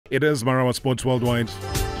It is Marawa Sports Worldwide.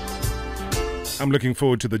 I'm looking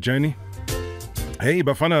forward to the journey. Hey,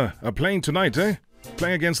 Bafana are playing tonight, eh?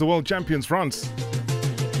 Playing against the world champions, France.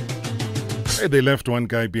 Hey, they left one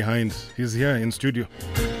guy behind. He's here in studio.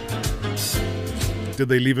 Did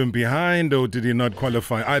they leave him behind or did he not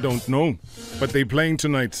qualify? I don't know. But they're playing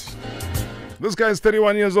tonight. This guy's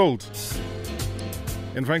 31 years old.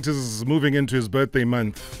 In fact, he's moving into his birthday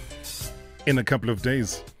month in a couple of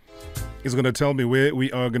days. He's going to tell me where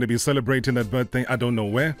we are going to be celebrating that birthday. I don't know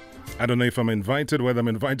where. I don't know if I'm invited, whether I'm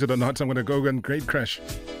invited or not. I'm going to go and great crash.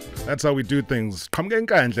 That's how we do things.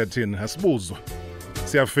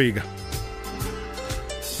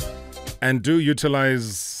 And do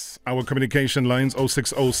utilize our communication lines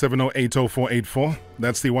 060-7080-484.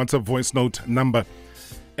 That's the WhatsApp voice note number.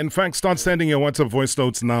 In fact, start sending your WhatsApp voice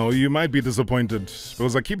notes now. You might be disappointed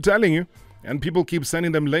because I keep telling you and people keep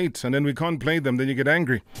sending them late and then we can't play them. Then you get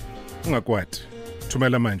angry. Ungakwat.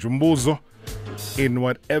 Tumela manje umbuzo in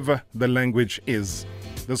whatever the language is.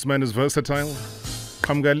 This man is versatile.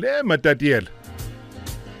 Kamgale matatiel.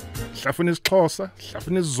 Hlafuna isiXhosa,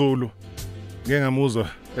 hlafuna isiZulu. Ngeke ngamuzwa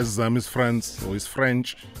esizama isFrance or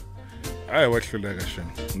isFrench. Hayi wahluleka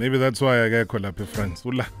shem. Maybe that's why akekho lapha eFrance.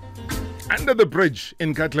 Ula under the bridge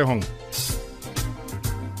in Katlehong.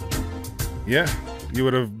 Yeah. You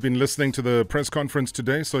would have been listening to the press conference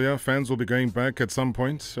today. So, yeah, fans will be going back at some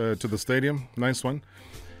point to the stadium. Nice one.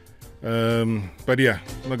 But, yeah,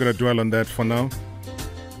 I'm not going to dwell on that for now.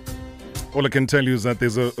 All I can tell you is that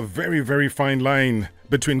there's a very, very fine line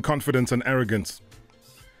between confidence and arrogance.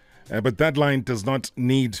 But that line does not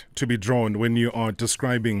need to be drawn when you are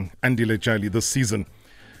describing Andile Jali this season.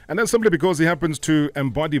 And that's simply because he happens to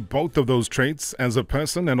embody both of those traits as a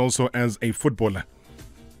person and also as a footballer.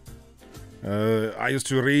 I used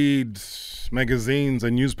to read magazines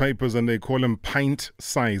and newspapers and they call him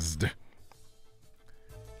pint-sized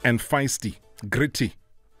and feisty, gritty.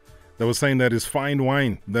 They were saying that is fine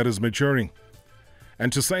wine that is maturing.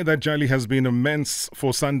 And to say that Jali has been immense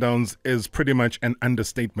for Sundowns is pretty much an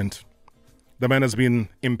understatement. The man has been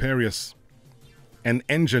imperious, an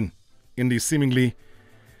engine in the seemingly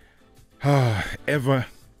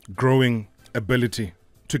ever-growing ability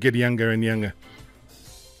to get younger and younger.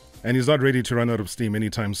 And he's not ready to run out of steam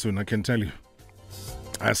anytime soon, I can tell you.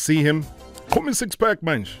 I see him. Come in six-pack,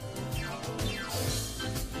 man.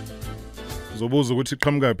 Zobuzo ukuthi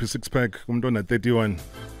qhamuka six-pack umntwana 31.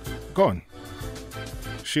 Gone.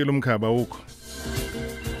 Shila umkhaba ukho.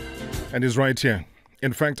 And he's right here.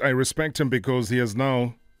 In fact, I respect him because he has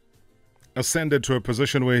now ascended to a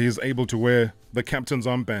position where he's able to wear the captain's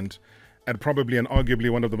armband at probably and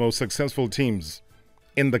arguably one of the most successful teams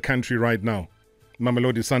in the country right now.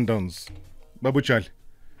 Mamelodi Sundowns. Babu Jali,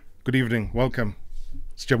 good evening, welcome.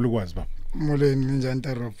 Sijabula ukwazi baba. Molweni njani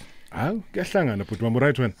Tarop? Hayi, kuyahlangana bhuti wami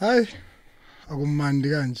right wena. Hayi, akumandi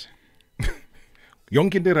kanje.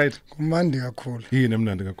 Yonke into right? Kumandi kakhulu. Yini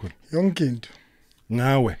emnandi kakhulu? Yonke into.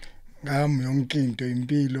 Ngawe? Ngami yonke into,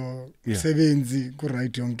 impilo, umsebenzi, ku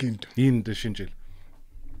right yonke into. Yini into eshintshile?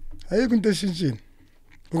 Ayikho into eshintshile.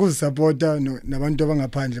 Ukuzisupporta nabantu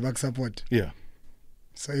abangaphandle bakusupport. Yeah.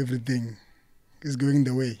 So everything is going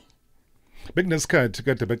the way. Bekunesikhathi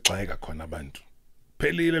kade begxeka khona abantu.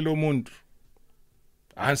 Phelile lo muntu.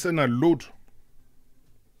 Asena lutho.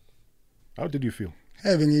 How did you feel?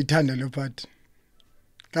 Bengiyithanda lo part.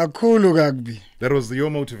 Kakhulu kakubi. That was your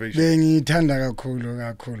motivation. Bengiyithanda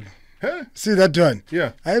kakhulu. Huh? See that one?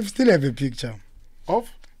 Yeah. I still have a picture. Of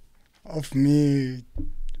me,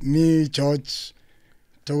 George,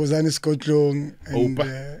 Thokozani Skotlong, and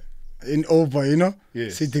in Opa, you know?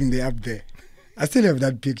 Yes. Sitting there up there. I still have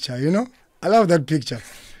that picture, you know? I love that picture.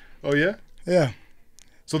 Oh, yeah? Yeah.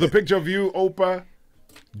 So the picture of you, Opa,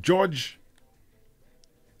 George,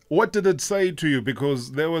 what did it say to you?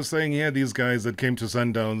 Because they were saying here, these guys that came to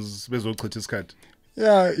Sundowns,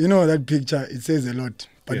 yeah, you know, that picture, it says a lot.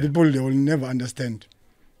 But people, they will never understand.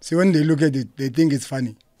 See, when they look at it, they think it's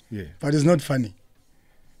funny. Yeah. But it's not funny.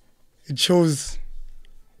 It shows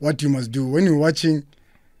what you must do. When you're watching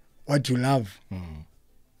what you love,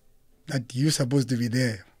 that you're supposed to be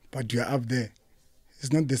there, but you're up there,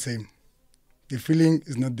 it's not the same. The feeling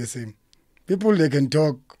is not the same. People, they can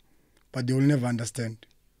talk, but they will never understand.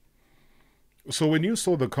 So when you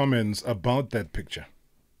saw the comments about that picture,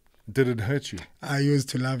 did it hurt you? I used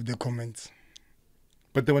to love the comments.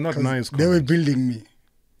 But they were not nice comments. They were building me.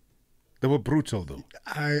 They were brutal, though.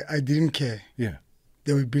 I didn't care. Yeah.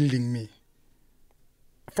 They were building me.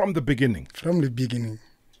 From the beginning? From the beginning.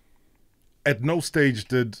 At no stage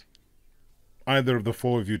did either of the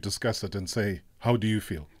four of you discuss it and say, how do you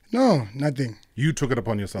feel? No, nothing. You took it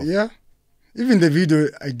upon yourself? Yeah. Even the video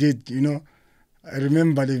I did, you know, I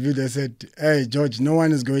remember the video said, "Hey George, no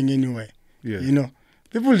one is going anywhere." Yeah. You know,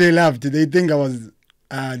 people they laughed. They think I was,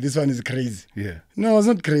 this one is crazy. Yeah. No, I was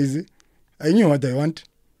not crazy. I knew what I want.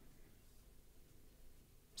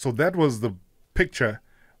 So that was the picture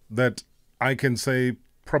that I can say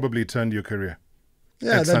probably turned your career.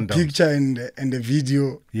 Yeah, At that Sundowns. picture and the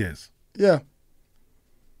video. Yes. Yeah.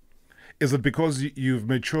 Is it because you've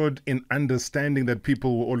matured in understanding that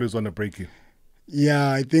people will always want to break you?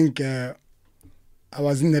 Yeah, I think I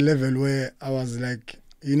was in a level where I was like,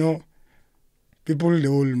 you know, people they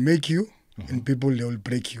will make you and people they will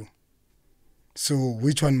break you. So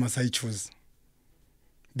which one must I choose?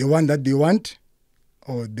 The one that they want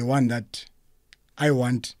or the one that I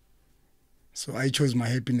want? So I chose my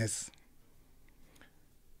happiness.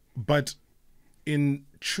 But in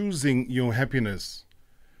choosing your happiness,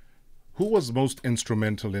 who was most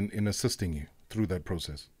instrumental in assisting you through that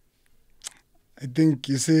process? I think,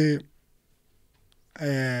 you see,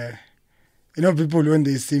 you know, people when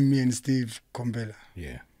they see me and Steve Kombela,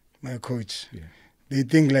 Yeah. my coach, Yeah. they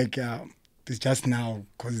think like it's just now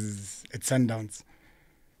because it's Sundowns.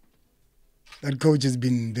 That coach has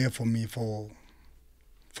been there for me for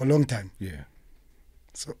a long time. Yeah.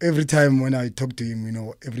 So every time when I talk to him, you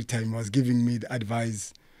know, every time he was giving me the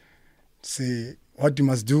advice, say what you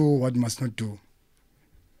must do, what you must not do.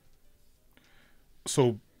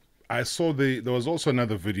 So I saw there was also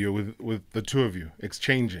another video with the two of you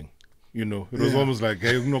exchanging. You know, it was Yeah. almost like,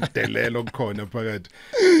 hey, Eh?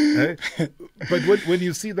 But when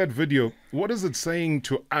you see that video, what is it saying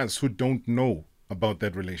to us who don't know about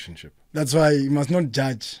that relationship? That's why you must not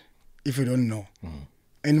judge if you don't know.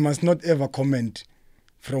 And you must not ever comment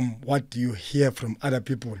from what you hear from other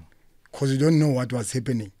people because you don't know what was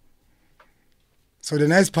happening. So the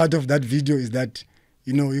nice part of that video is that,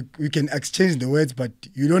 you know, we can exchange the words, but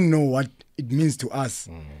you don't know what it means to us.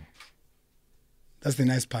 That's the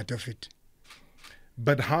nice part of it.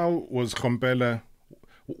 But how was Kompela?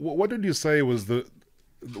 What did you say was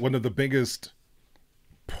one of the biggest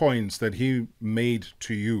points that he made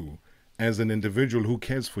to you as an individual who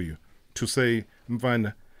cares for you? To say,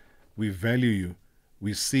 Mfana, we value you,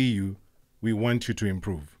 we see you, we want you to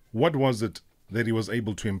improve. What was it that he was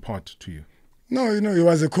able to impart to you? No, you know, he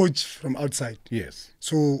was a coach from outside. Yes.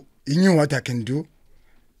 So he knew what I can do.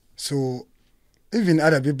 So even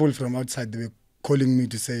other people from outside, they were calling me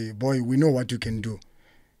to say, boy, we know what you can do.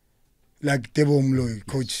 Like Tebo Umlo,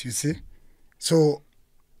 coach, you see. So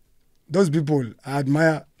those people I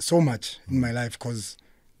admire so much in my life because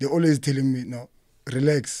they're always telling me, no,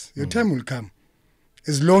 relax, your time will come.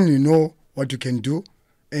 As long you know what you can do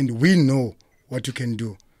and we know what you can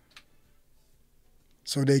do.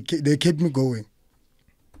 So they kept me going.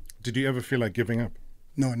 Did you ever feel like giving up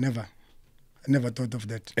No, never. I never thought of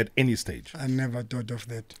that. at any stage? I never thought of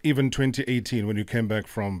that. Even 2018 when you came back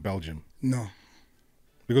from Belgium? No.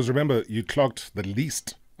 Because remember, you clocked the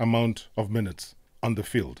least amount of minutes on the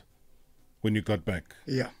field when you got back.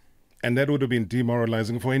 Yeah. And that would have been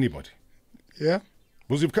demoralizing for anybody. Yeah.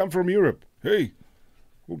 Because you've come from Europe. Hey,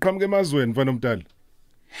 come ngemazweni mfana mdala.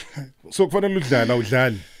 So kufanele udlala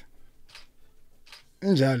udlali.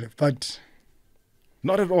 Injalo, but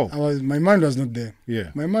Not at all. my mind was not there. Yeah.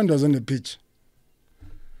 My mind was on the pitch.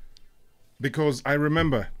 Because I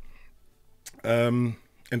remember, in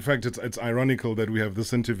fact, it's ironical that we have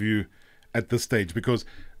this interview at this stage, because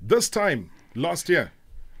this time last year,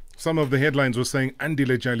 some of the headlines were saying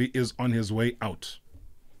Andile Jali is on his way out.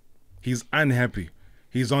 He's unhappy.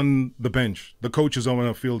 He's on the bench. The coaches don't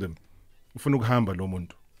want to field him. Ufuna ukuhamba lo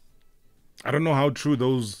muntu. I don't know how true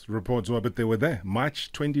those reports were, but they were there.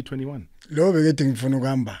 March 2021. Lo bekethi ngifuna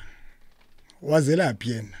ukuhamba. Wazelaphi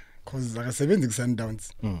yena? Because akasebenzi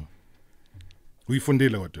ku-Sundowns.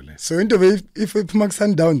 Uyifundile kodwa le. So into if iphuma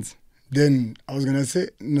ku-Sundowns, then I was gonna say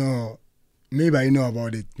no, maybe I know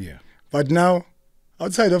about it. Yeah. But now,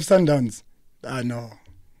 outside of Sundowns, no,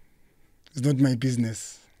 it's not my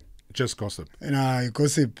business. Just gossip. And I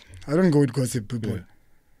gossip. I don't go with gossip people. Yeah.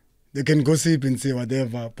 They can gossip and say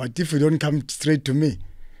whatever, but if you don't come straight to me,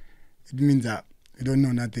 it means that you don't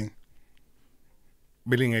know nothing.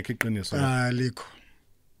 Belingekho iqiniso. Likho.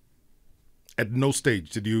 At no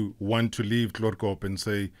stage did you want to leave Klorkop and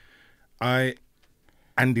say, I,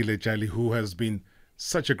 Andile Jali, who has been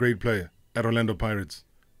such a great player at Orlando Pirates,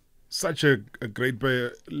 such a great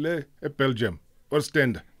player at Belgium, or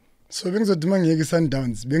stand. So bengizothi mangiyeke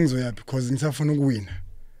Sundowns bengizoya because ngisafuna ukuwina.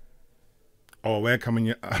 Or where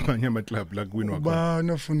coming amanye ama-club like win wakho? Ba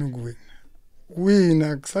nofuna ukuwina.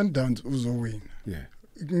 Wina ku-Sundowns uzowina. Yeah.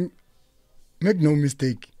 Make no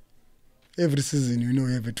mistake. Every season you know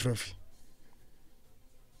you have a trophy.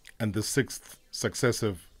 And the 6th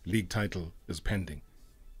successive league title is pending.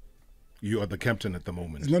 You are the captain at the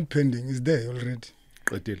moment. It's not pending. It's there already.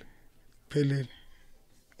 Qedile. Pelele.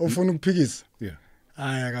 Ofuna ukuphikisa? Yeah.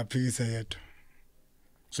 Hayi akaphikisa yedwa.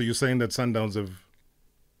 So you're saying that Sundowns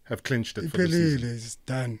have clinched it for the season? It's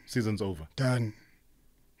done. Season's over. Done.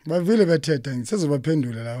 Bavile bethetha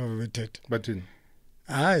ngisezobaphendula labo bethetha. Bathini?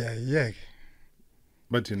 Hayi ayiyeke.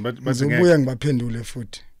 Bathini? But Ngizobuya ngibaphendule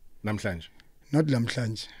futhi. Namhlanje. Not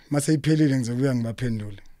namhlanje. Mase iphelile ngizobuya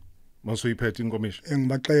ngibaphendule. Masuyiphethe inkomisho.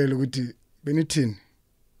 Ngibaxela ukuthi benithini?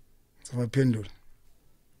 Ngizobaphendula.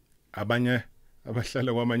 Abanye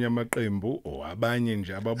abahlala kwamanye amaqembu o abanye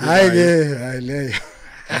nje ababukayo. Hayi ke, hayi leyo.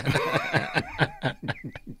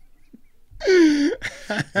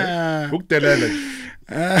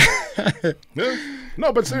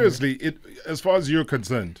 No, but seriously, as far as you're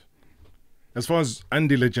concerned, as far as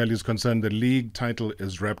Andile Jali is concerned, the league title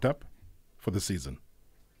is wrapped up for the season.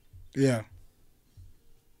 Yeah.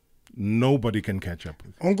 Nobody can catch up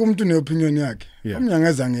with. Wonke umuntu une-opinion yakhe. Yeah.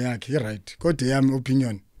 Umnyangazange yakhe, right. Kodwa yami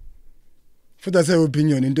opinion. Futhi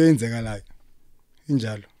ase-opinion into eyenzekalayo.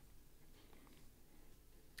 Injalo.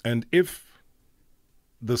 And if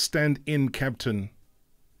the stand-in captain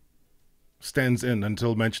stands in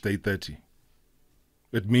until match day 30,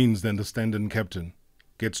 it means then the stand-in captain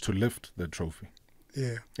gets to lift the trophy.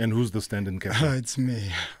 Yeah. And who's the stand-in captain? It's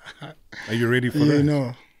me. Are you ready for that? You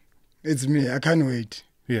know, it's me. I can't wait.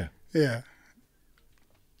 Yeah. Yeah.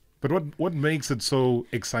 But what makes it so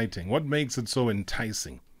exciting? What makes it so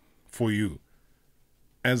enticing for you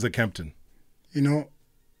as a captain? You know,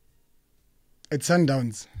 at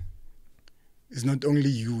Sundowns, it's not only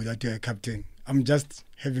you that you're a captain. I'm just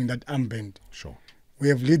having that armband. Sure. We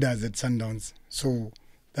have leaders at Sundowns. So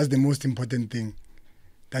that's the most important thing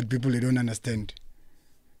that people don't understand.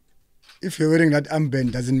 If you're wearing that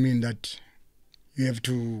armband, doesn't mean that you have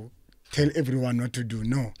to tell everyone what to do.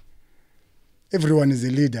 No. Everyone is a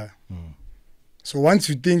leader. Mm. So once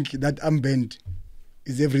you think that armband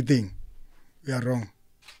is everything, you are wrong.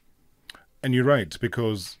 And you're right,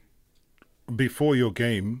 because before your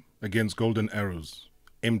game against Golden Arrows,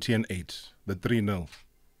 MTN 8, the 3-0,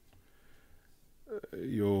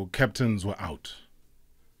 your captains were out.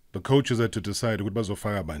 The coaches had to decide who was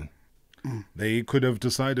Faraban. They could have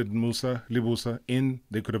decided Musa, Libusa,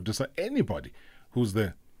 they could have decided anybody who's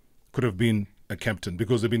there could have been a captain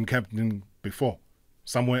because they've been captaining before,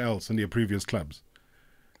 somewhere else in their previous clubs.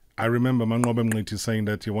 I remember Mamelodi saying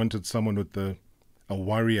that he wanted someone with a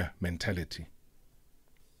warrior mentality.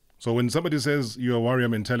 So when somebody says you're a warrior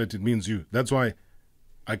mentality, it means you. That's why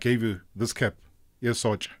I gave you this cap, yes,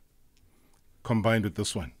 soldier, combined with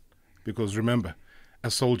this one. Because remember, a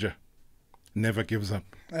soldier never gives up.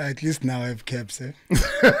 At least now I have caps, eh?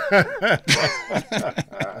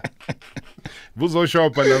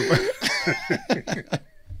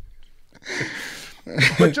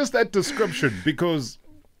 But just that description, because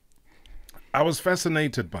I was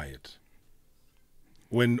fascinated by it.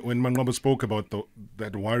 When Mangoba spoke about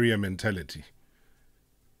that warrior mentality,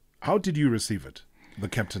 how did you receive it? The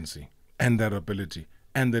captaincy and that ability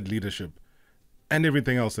and that leadership and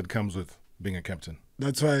everything else that comes with being a captain.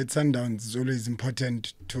 That's why at Sundowns it's always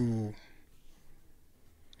important to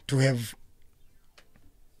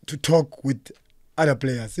talk with other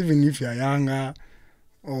players, even if you are younger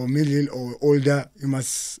or middle or older. You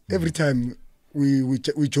must every time we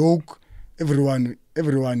joke. Everyone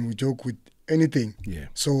we joke with anything. Yeah.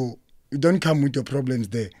 So you don't come with your problems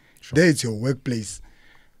there. Sure. There it's your workplace.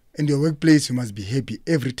 In your workplace you must be happy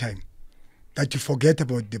every time. That you forget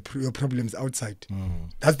about your problems outside.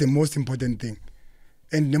 That's the most important thing.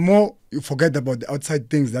 And the more you forget about the outside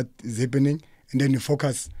things that is happening, and then you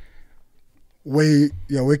focus where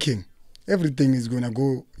you're working, everything is going to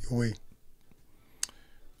go your way.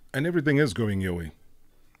 And everything is going your way.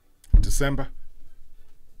 December,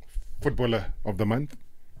 Footballer of the Month.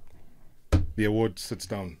 The award sits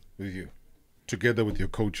down with you, together with your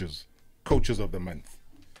coaches of the month.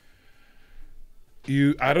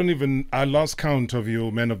 I lost count of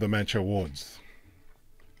your Man of the Match awards,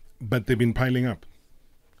 but they've been piling up.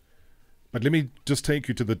 But let me just take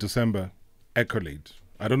you to the December accolade.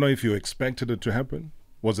 I don't know if you expected it to happen.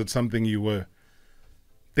 Was it something you were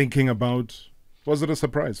thinking about? Was it a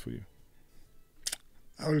surprise for you?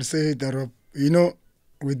 I will say that, you know,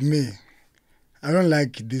 with me, I don't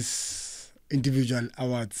like these individual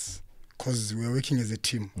awards because we're working as a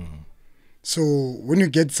team. So when you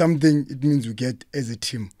get something, it means you get as a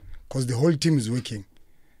team because the whole team is working.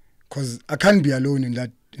 Because I can't be alone in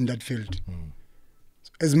that field.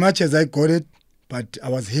 As much as I got it, but I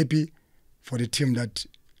was happy for the team that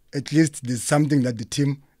at least there's something that the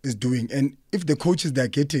team is doing. And if the coaches they're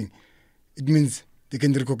getting, it means they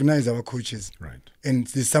can recognize our coaches. Right. And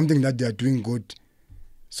there's something that they are doing good.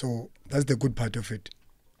 So that's the good part of it.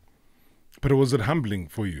 But was it humbling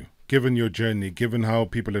for you, given your journey, given how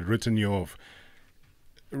people had written you off?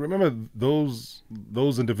 Remember, those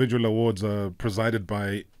individual awards are presided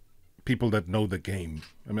by people that know the game.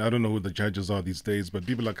 I mean, I don't know who the judges are these days, but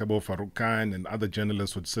people like Abo Farouk Khan and other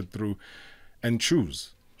journalists would sit through and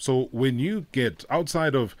choose. So when you get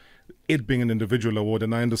outside of it being an individual award,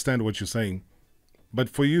 and I understand what you're saying, but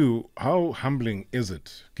for you, how humbling is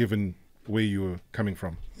it, given where you're coming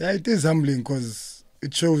from? Yeah, it is humbling because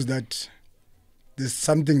it shows that there's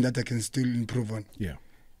something that I can still improve on. Yeah.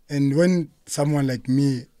 And when someone like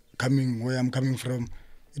me coming where I'm coming from,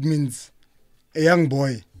 it means a young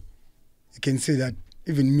boy, you can say that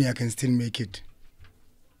even me, I can still make it.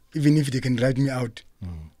 Even if they can write me out,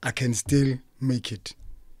 I can still make it.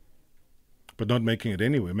 But not making it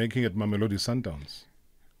anyway, making it Mamelodi Sundowns.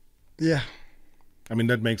 Yeah. I mean,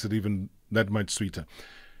 that makes it even that much sweeter.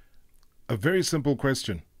 A very simple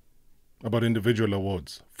question about individual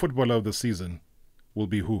awards. Footballer of the season will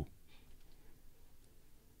be who?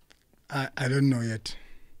 I don't know yet.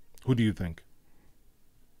 Who do you think?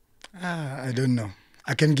 I don't know.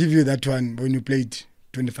 I can give you that one when you played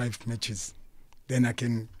 25 matches. Then I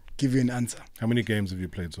can give you an answer. How many games have you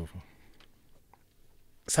played so far?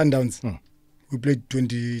 Sundowns. We played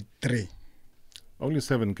 23. Only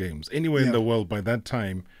 7 games. Anywhere in the world, by that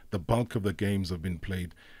time, the bulk of the games have been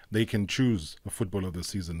played. They can choose a footballer of the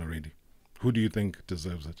season already. Who do you think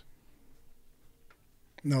deserves it?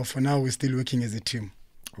 No, for now, we're still working as a team.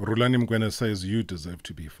 Rulani Mkwena says you deserve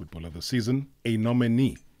to be footballer of the season, a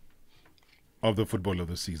nominee of the footballer of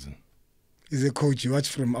the season. He's a coach. You watch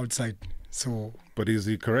from outside. So, but is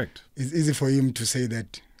he correct? It's easy for him to say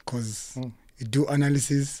that because he do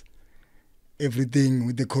analysis, everything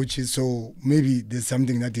with the coaches. So maybe there's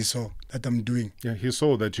something that he saw that I'm doing. Yeah, he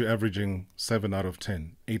saw that you're averaging 7 out of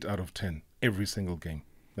 10, 8 out of 10 every single game.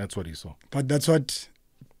 That's what he saw. But that's what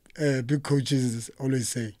big coaches always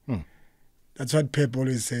say. That's what Pep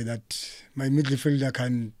always say, that my midfielder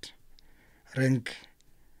can't rank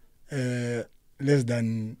less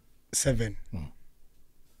than 7.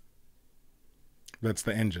 That's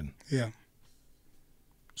the engine. Yeah.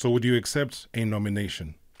 So would you accept a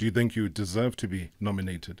nomination? Do you think you deserve to be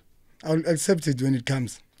nominated? I'll accept it when it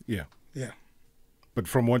comes. Yeah. Yeah. But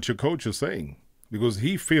from what your coach is saying, because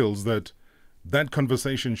he feels that that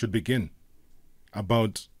conversation should begin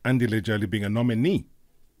about Andile Jali being a nominee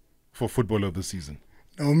for Footballer of the Season.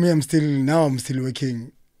 No, me, I'm still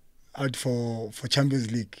working out for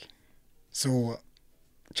Champions League. So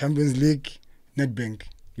Champions League, Nedbank,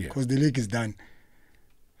 because the league is done.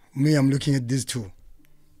 Me, I'm looking at these two.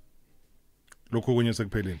 No,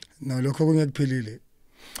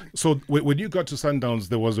 so when you got to Sundowns,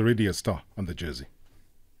 there was already a star on the jersey.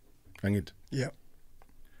 Yeah.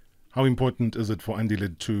 How important is it for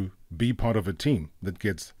Andile to be part of a team that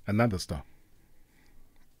gets another star?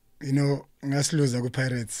 You know, ngasiloza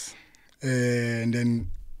Pirates and then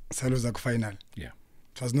saloza final. Yeah.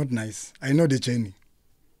 It was not nice. I know the journey.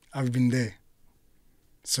 I've been there.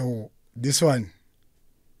 So this one,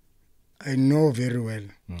 I know very well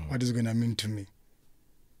what it's going to mean to me.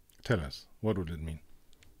 Tell us, what would it mean?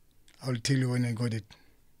 I'll tell you when I got it.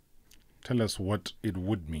 Tell us what it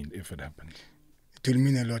would mean if it happened. It will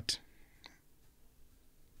mean a lot.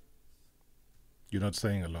 You're not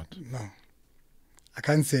saying a lot? No. I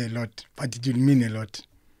can't say a lot, but it will mean a lot.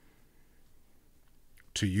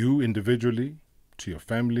 To you individually, to your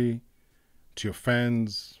family, to your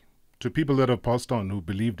fans, to people that have passed on who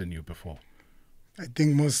believed in you before? I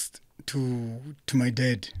think most to my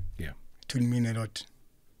dad. Yeah. It will mean a lot.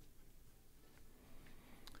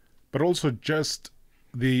 But also just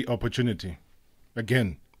the opportunity,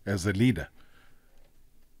 again, as a leader.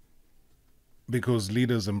 Because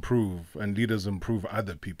leaders improve and leaders improve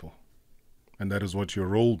other people. And that is what your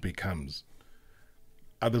role becomes.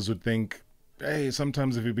 Others would think, hey,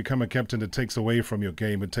 sometimes if you become a captain, it takes away from your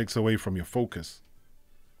game. It takes away from your focus.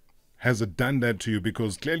 Has it done that to you?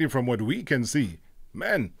 Because clearly from what we can see,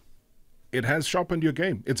 man, it has sharpened your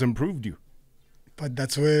game. It's improved you. But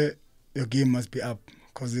that's where your game must be up.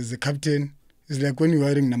 Because as a captain, it's like when you're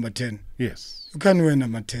wearing number 10. Yes. You can't wear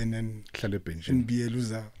number 10 and be a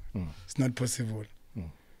loser. It's not possible.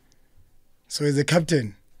 So as a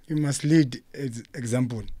captain, you must lead as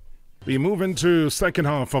example. We move into second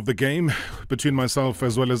half of the game between myself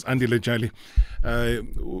as well as Andile Jali.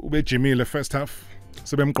 Ube Jimmy, the first half,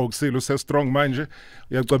 Sebemqokusile usestrong manje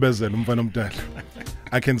uyacwebezela umfana omdala.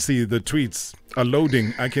 I can see the tweets are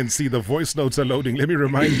loading. I can see the voice notes are loading. Let me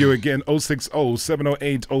remind you again,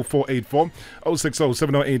 060-708-0484,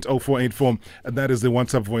 060-708-0484. And that is the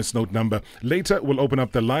WhatsApp voice note number. Later, we'll open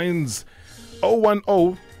up the lines,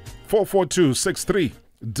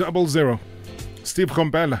 010-442-6300. Steve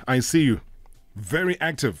Khombela, I see you. Very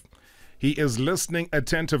active. He is listening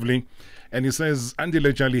attentively. And he says,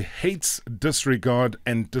 Andile Jali hates disregard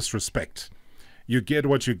and disrespect. You get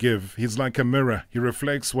what you give. He's like a mirror. He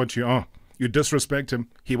reflects what you are. You disrespect him,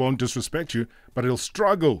 he won't disrespect you, but he'll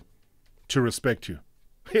struggle to respect you.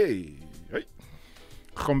 Hey.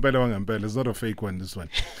 Khombela wangempela. It's not a fake one, this one.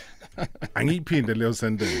 Angiphinde leyo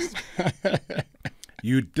sentence.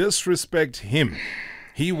 You disrespect him,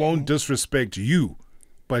 he won't disrespect you,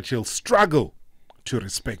 but he'll struggle to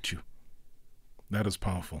respect you. That is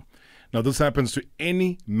powerful. Now, this happens to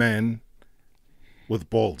any man with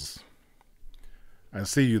balls. I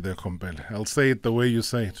see you there, Khombela. I'll say it the way you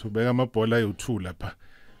say it.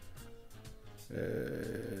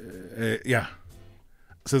 Yeah.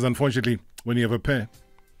 Says, unfortunately, when you have a pair,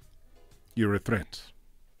 you're a threat.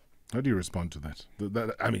 How do you respond to that?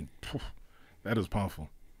 I mean, that is powerful.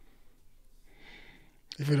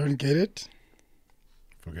 If you don't get it,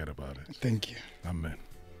 forget about it. Thank you. Amen.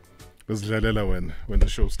 Was when the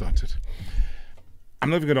show started. I'm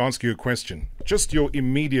not even going to ask you a question. Just your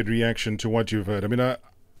immediate reaction to what you've heard. I mean,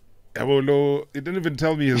 he didn't even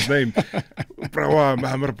tell me his name. And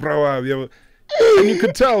you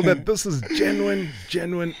could tell that this is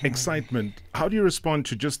genuine excitement. How do you respond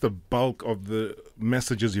to just the bulk of the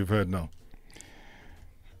messages you've heard now?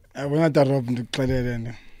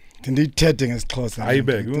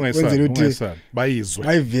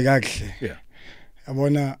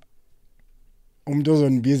 Umuntu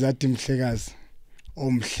ozondibiza athi mhlekazi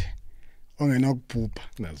omhle ongenakubhubha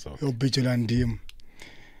yobhijela ndim.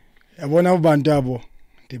 Yabona abantu abo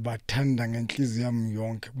ndibathanda ngenhliziyo yami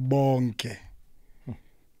yonke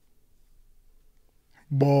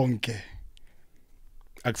bonke.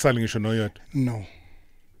 Akusali ngisho noyodwa. No.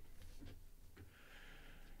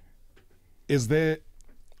 Is there,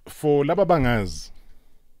 for laba bangazi,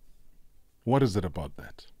 what is it about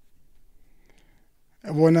that?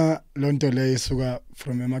 Yabona lonto leyo isuka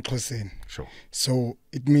from emaXhoseni. Sure. So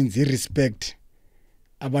it means respect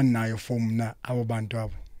abanayo for mna abo bantu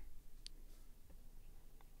abo.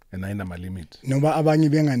 And ayina limit. Noba abanye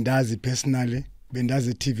bengandazi personally,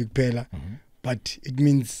 bendazi TV kuphela, but it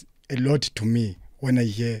means a lot to me when I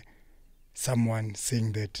hear someone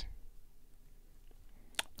saying that.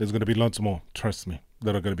 There's going to be lots more, trust me,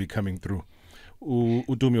 that are going to be coming through.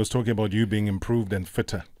 Udumi was talking about you being improved and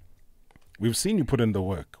fitter. We've seen you put in the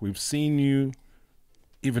work. We've seen you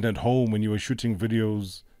even at home when you were shooting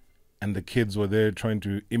videos and the kids were there trying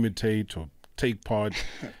to imitate or take part,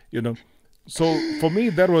 you know. So for me,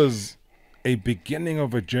 that was a beginning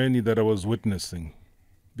of a journey that I was witnessing,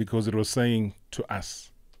 because it was saying to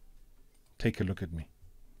us, take a look at me.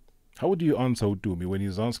 How would you answer Udumi when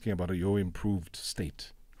he's asking about your improved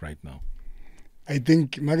state right now? I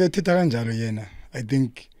think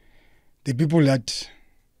the people that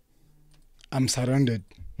I'm surrounded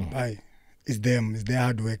by is them, is their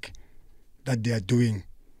hard work that they are doing,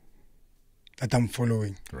 that I'm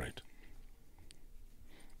following. Right.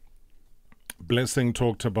 Blessing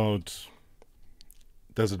talked about,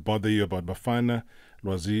 does it bother you about Bafana?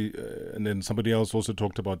 And then somebody else also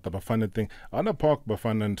talked about the Bafana thing. I don't park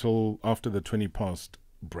Bafana until after the 20 past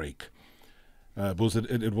break, because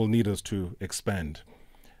it will need us to expand.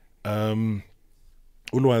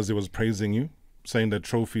 Uluwazi was praising you, saying that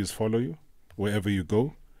trophies follow you wherever you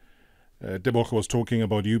go. Tebogo was talking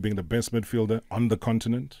about you being the best midfielder on the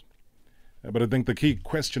continent. But I think the key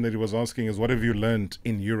question that he was asking is, what have you learned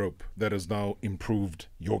in Europe that has now improved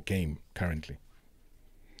your game currently?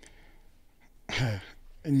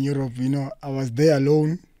 In Europe, you know, I was there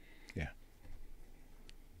alone. Yeah.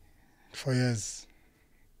 For years.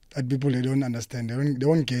 That people, they don't understand. They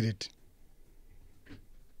won't get it.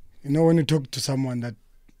 You know, when you talk to someone that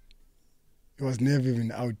was never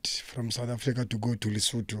even out from South Africa to go to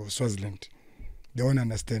Lesotho or Swaziland, they won't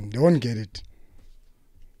understand. They won't get it.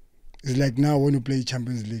 It's like now when you play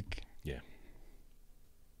Champions League. Yeah.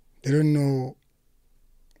 They don't know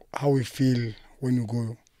how we feel when you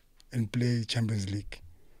go and play Champions League.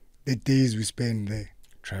 The days we spend there.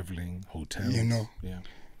 Traveling, hotels. You know. Yeah.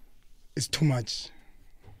 It's too much.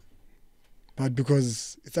 But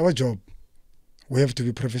because it's our job, we have to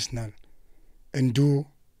be professional and do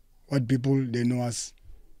what people, they know us,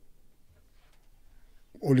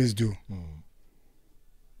 always do.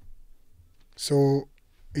 So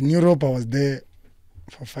in Europe, I was there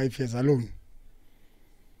for 5 years alone.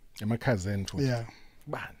 Yeah.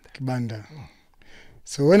 Banda.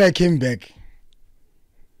 So when I came back,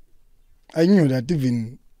 I knew that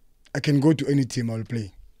even I can go to any team I'll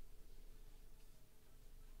play.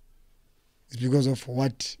 It's because of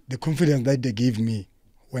what the confidence that they gave me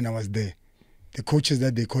when I was there, the coaches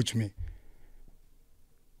that they coached me.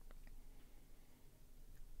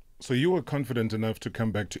 So you were confident enough to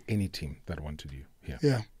come back to any team that wanted you here?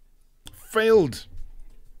 Yeah. Failed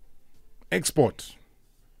export.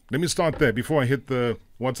 Let me start there before I hit the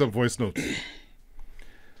WhatsApp voice note.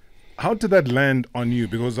 How did that land on you?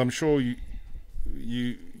 Because I'm sure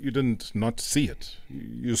you didn't not see it.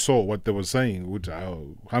 You saw what they were saying.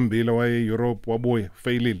 Andile Jali, Europe, waboy,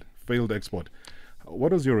 failed export.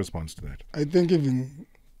 What was your response to that? I think even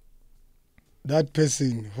that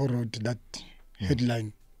person who wrote that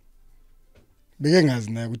headline, bekengazi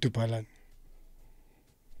naye ukuthi uphalani.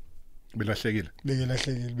 Belahlekile.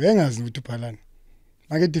 Bekengazi ukuthi uphalani.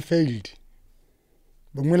 Makethi failed.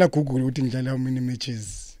 Bekumela Google ukuthi ngidlala how many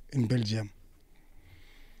matches in Belgium.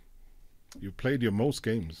 You played your most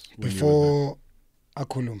games before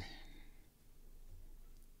Akhulume.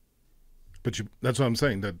 But that's what I'm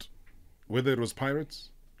saying, that whether it was Pirates,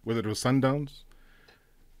 whether it was Sundowns,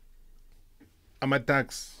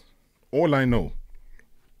 Amatax, all I know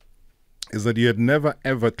is that you had never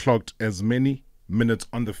ever clocked as many minutes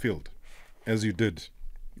on the field as you did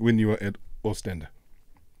when you were at Ostende.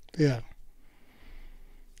 Yeah.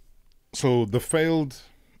 So the failed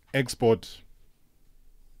export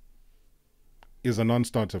is a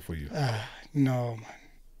non-starter for you. No, man.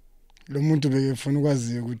 Lo muntu bekefuna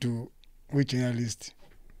ukwaziyo ukuthi uyi-journalist.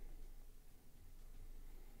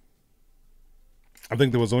 I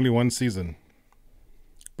think there was only one season,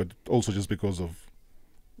 but also just because of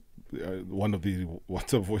one of the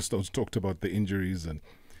WhatsApp voice notes talked about the injuries and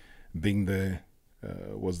being there,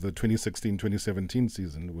 was the 2016-2017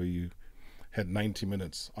 season where you had 90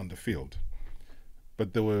 minutes on the field.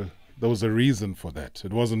 But there was a reason for that.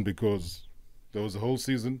 It wasn't because there was a whole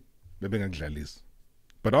season,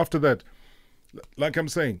 but after that, like I'm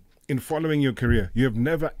saying, in following your career, you have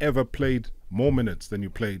never ever played more minutes than you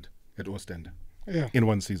played at Ostende. Yeah. In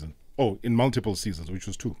one season. Oh, in multiple seasons, which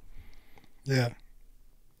was 2. Yeah.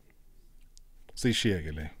 It's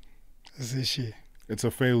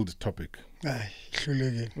a failed topic.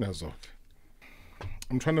 That's all.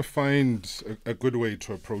 I'm trying to find a good way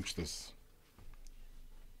to approach this.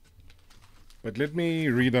 But let me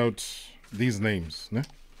read out these names. Ne?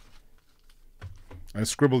 I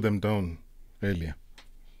scribbled them down earlier.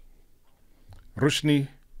 Rushni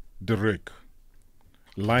de Ruyck,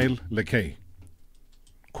 Lyle Lekay,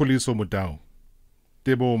 Khuliso Mudau,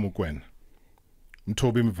 Tebo Mugwen,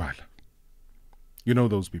 Mtobi Mvala. You know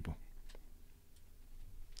those people?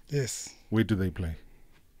 Yes. Where do they play?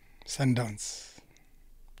 Sundowns.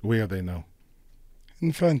 Where are they now?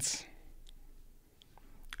 In France.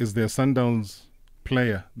 Is there a Sundowns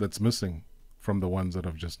player that's missing from the ones that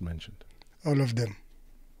I've just mentioned? All of them.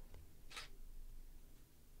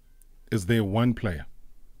 Is there one player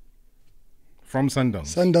from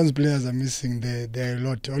Sundowns? Sundowns players are missing there. There are a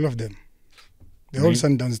lot, all of them. The whole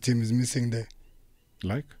Sundowns team is missing there.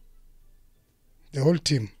 Like? The whole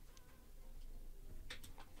team.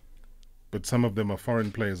 But some of them are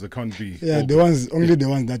foreign players. They can't be. Yeah, open. The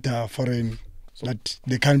ones that are foreign, so that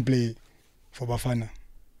they can't play for Bafana.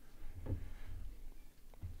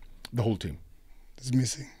 The whole team is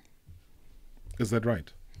missing. Is that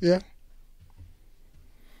right? Yeah.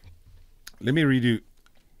 Let me read you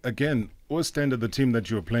again. Ostende, the team that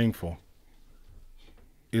you are playing for,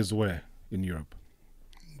 is where in Europe?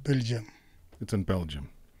 Belgium. It's in Belgium.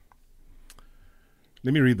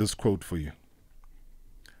 Let me read this quote for you.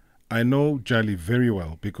 I know Jali very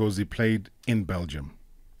well because he played in Belgium.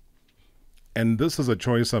 And this is a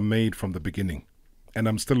choice I made from the beginning. And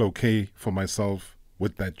I'm still okay for myself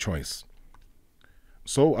with that choice.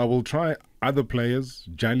 So I will try other players.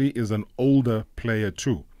 Jali is an older player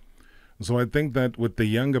too. So I think that with the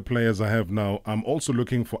younger players I have now, I'm also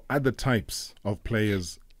looking for other types of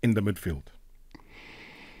players in the midfield.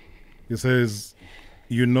 He says,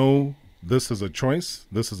 you know, this is a choice.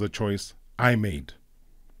 This is a choice I made.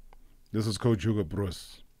 This is Coach Hugo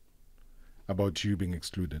Bruce about you being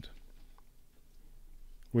excluded.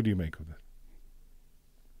 What do you make of that?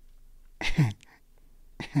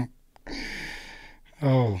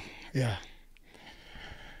 Oh, yeah.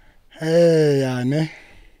 Hey, yeah, ne?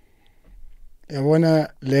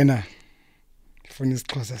 Yabona lena. Ifuna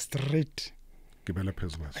isiXhosa straight. Gibela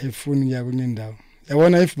phezulu. Ayifuni ngiya kwenye indawo.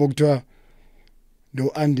 Yabona if bokuthiwa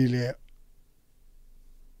lo Andile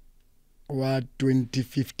wa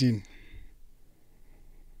 2015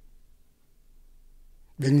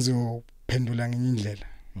 bengizophendula ngenye indlela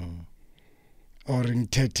or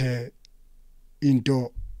ngithethe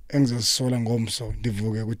into engizosola ngomso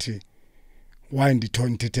ndivuke ukuthi why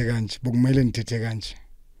ndithethe kanje bokumele ndithethe kanje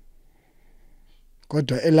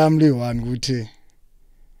kodwa elami liwani ukuthi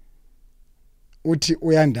uthi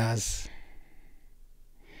uyandazi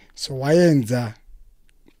so wayenza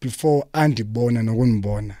before andibona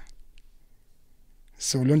nokunibona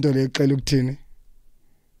so lonto lexela ukuthini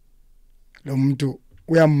lo muntu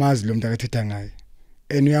uyamazi lo muntu akathetha ngaye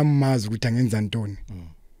uyamazi ukuthi angenza ntoni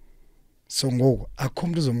so ngoku akho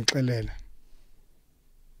umuntu uzomxelela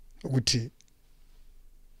ukuthi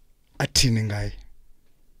athini ngaye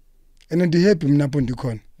ndi happy mina lapho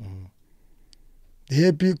ndikhona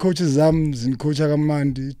happy coaches zami zincoacha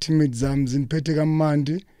kamandi teammates zami ziniphethe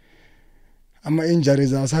kamandi ama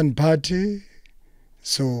injuries asandiphathi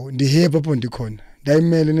so ndi happy lapho ndikhona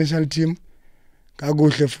ndayimele national team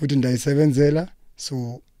kakuhle futhi ndayisebenzela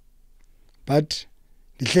so but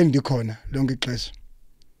ndihleli ndikhona lonke ixesha.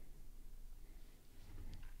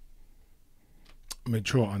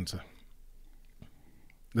 Mature answer.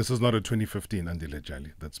 This is not a 2015 Andile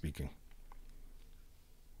Jali that's speaking.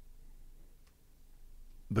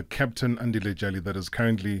 The captain Andile Jali that is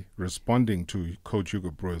currently responding to Coach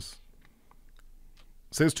Hugo Broos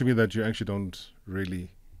says to me that you actually don't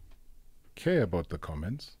really care about the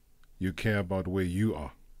comments. You care about where you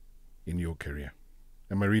are in your career.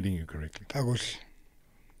 Am I reading you correctly? Kakuhle.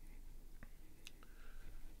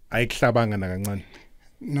 Ayiklabanga nakancane.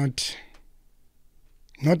 Not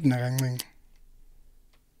nakancane.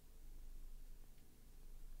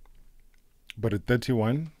 But at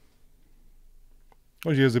 31,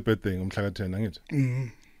 here's a birthday, umhla ka-10,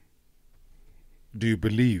 angithi? Do you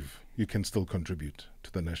believe you can still contribute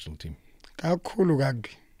to the national team? Kakhulu kabi.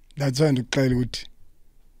 That's why ndikuxela ukuthi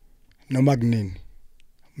noma kunini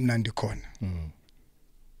mina ndikhona.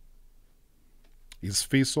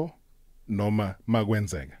 Isifiso noma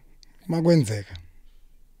makwenzeka? Makwenzeka.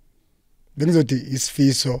 Bengizothi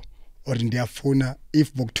isifiso or ndiyafuna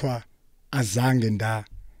if bokuthiwa azange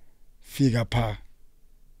ndafika pha.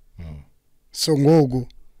 So ngoku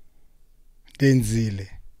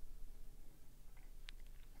ndenzile.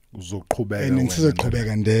 Uzoqhubeka wena.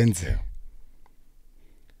 Ngizoqhubeka ndenze.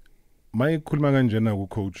 Mayikhuluma kanjena ku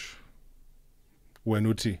coach wena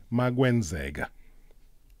uthi makwenzeka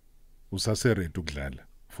usaseready ukudlala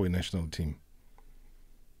for a national team.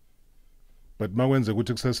 But makwenzeka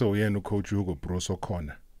ukuthi kusase uyena ucoach Hugo Broos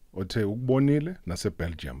okhona othe ukubonile nase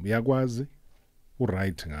Belgium yakwazi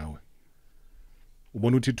uright ngawe.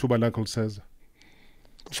 Ubona ukuthi ithuba lakho liseza.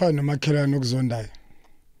 Kufana nomakhelwane okuzondayo.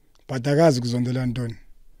 But akazi ukuzondela ntoni.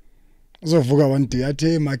 Uzovuka one day athi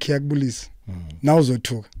hey makhi yakubulisa. Naw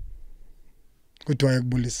uzothuka. Kodwa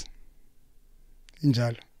ayakubulisa.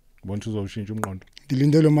 Injalo. Ubona uzoshintsha umqondo.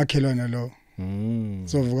 Ndilindele umakhelwane lo.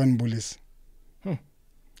 Uzovuka nibulisa.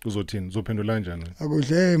 Uzothini? Uzophendula kanjani?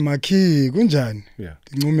 Akuhle hey makhi kunjani? Yeah.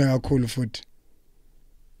 Ngincume kakhulu futhi.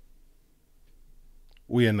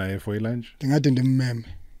 Uye naye for lunch? Ndingade ndimmeme.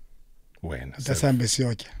 Wena. Asahambe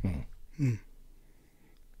siyotya.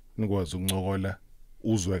 Nikwazi ukuncokola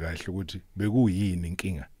uzwe kahle ukuthi bekuyini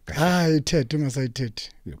inkinga. Hayi ithethe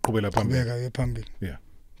ungasayithethi. Uqhubela phambili. Qhubeka phambili. Yeah.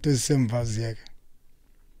 Ndisemva ziyeke.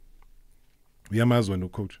 Uyamazi wena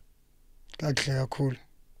ucoach? Kahle kakhulu.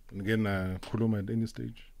 Ngena khuluma at any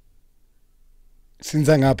stage.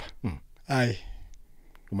 Sinza ngapha. Hayi.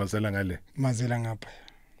 Umazela ngale. Mazela ngapha.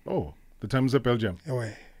 Oh, the times at Belgium.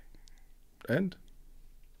 Ewe. And?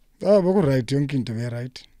 Boku right yonke into be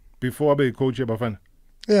right. Before abe coach yabafana?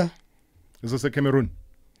 Yeah. Is this a Cameroon?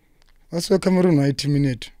 What's Cameroon 90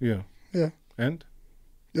 minutes? Yeah. Yeah. And?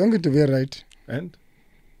 Yonke into be right. And?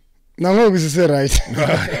 Nangoku sise right.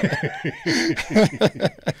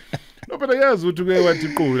 No, but ayazi ukuthi ke wathi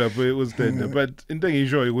iqulu lapho uzitenda but into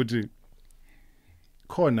engishoyo ukuthi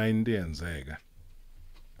khona into eyenzeka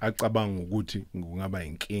acabanga ukuthi kungaba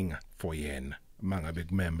inkinga for yena mangabe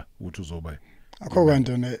kumema ukuthi uzoba akho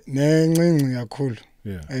kanto nencinci kakhulu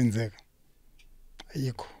ayenzeka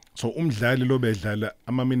ayikho. So umdlali lo bedlala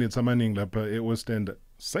ama minutes amaningi lapha eWest End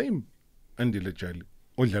same Andile Jali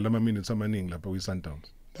odlala ama minutes amaningi lapha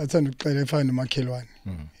kwiSundowns. Bathanda ukuxela efana nomakhelwane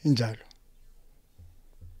injalo.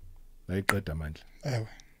 Ayiqeda amandla. Ewe.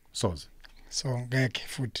 Soze. So ngeke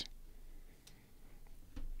futhi.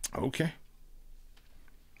 Okay.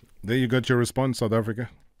 There you got your response, South Africa,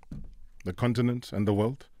 the continent and the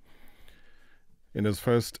world. In his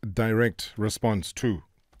first direct response to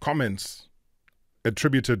comments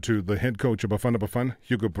attributed to the head coach of Bafana Bafana,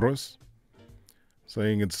 Hugo Broos,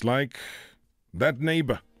 saying it's like that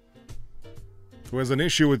neighbor who has an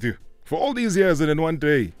issue with you for all these years and in one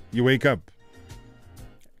day you wake up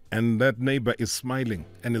And that neighbor is smiling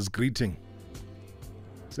and is greeting.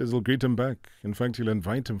 Says he'll greet him back. In fact, he'll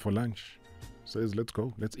invite him for lunch. Says, let's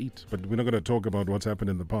go, let's eat. But we're not going to talk about what's happened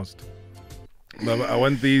in the past. But I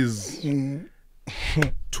want these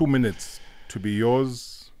 2 minutes to be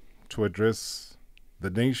yours to address the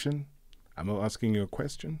nation. I'm not asking you a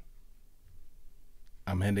question.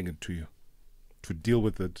 I'm handing it to you to deal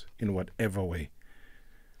with it in whatever way.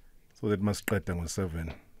 So that must start with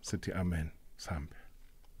 7. City Amen. Sambe.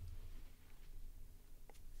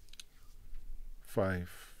 5,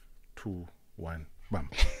 2, 1. Bam.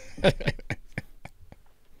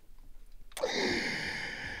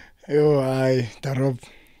 Yo, hayi Darob.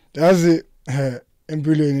 Yazi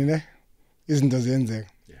empilweni ne izinto ziyenzeka.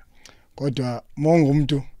 Yeah. Kodwa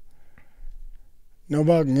mongumuntu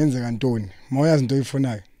noba kungenzeka ntoni, mawuyazi into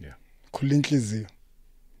oyifunayo. Yeah. Khula inhliziyo.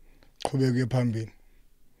 Qhubeke phambili.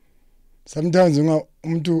 Sometimes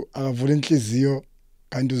umuntu akavula inhliziyo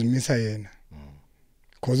kanti uzimisa yena.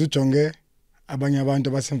 Because ujonge abanye abantu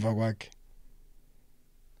abasemva kwakhe.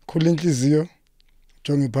 Khula inhliziyo,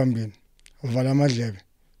 jonge phambili. Uvala amadlebe.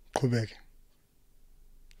 Qhubeke.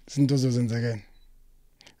 Izinto zozenzekene.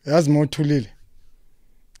 Yazi mawuthulile.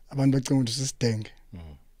 Abantu bacinga ukuthi sisidenge.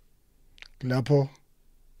 Lapho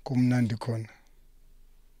kumnandi khona.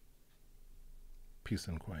 Peace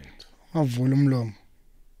and quiet. Avula umlomo.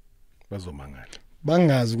 Bazomangala.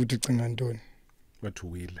 Bangazi ukuthi ucinga ntoni.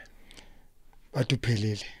 Bathuwile. Bathi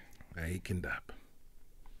uphelile. Ayikho indaba.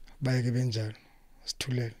 Bayeke benjalo.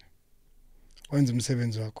 Sithulele. Wenza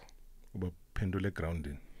umsebenzi wakho. Ubaphendule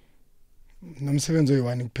egroundini. Nomsebenzi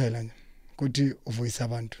oyi-1 kuphela nje. Ukuthi uvuyisa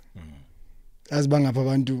abantu. Yazi bangapha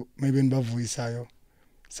abantu maybe nibavuyisayo.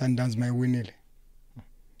 Sundowns mayiwinile.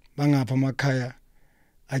 Bangapha amakhaya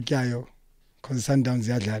atyayo because Sundowns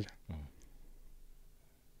iyadlala.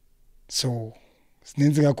 So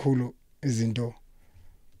sininzi kakhulu izinto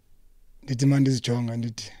ndithi manje izijonga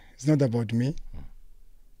ndithi it's not about me.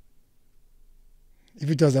 If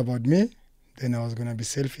it was about me, then I was going to be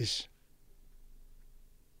selfish.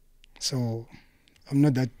 So I'm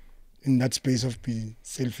not that in that space of being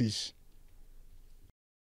selfish.